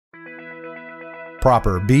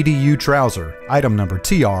Propper BDU Trouser, item number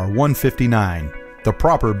TR159. The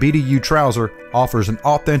Propper BDU Trouser offers an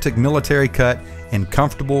authentic military cut in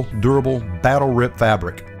comfortable, durable, battle-rip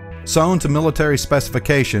fabric. Sewn to military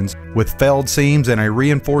specifications with felled seams and a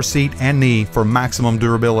reinforced seat and knee for maximum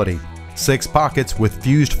durability. 6 pockets with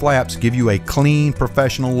fused flaps give you a clean,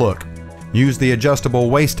 professional look. Use the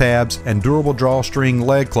adjustable waist tabs and durable drawstring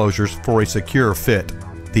leg closures for a secure fit.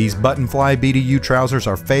 These button-fly BDU trousers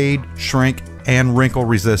are fade, shrink, and wrinkle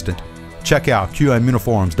resistant. Check out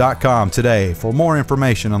QMuniforms.com today for more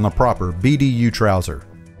information on the Propper BDU Trouser.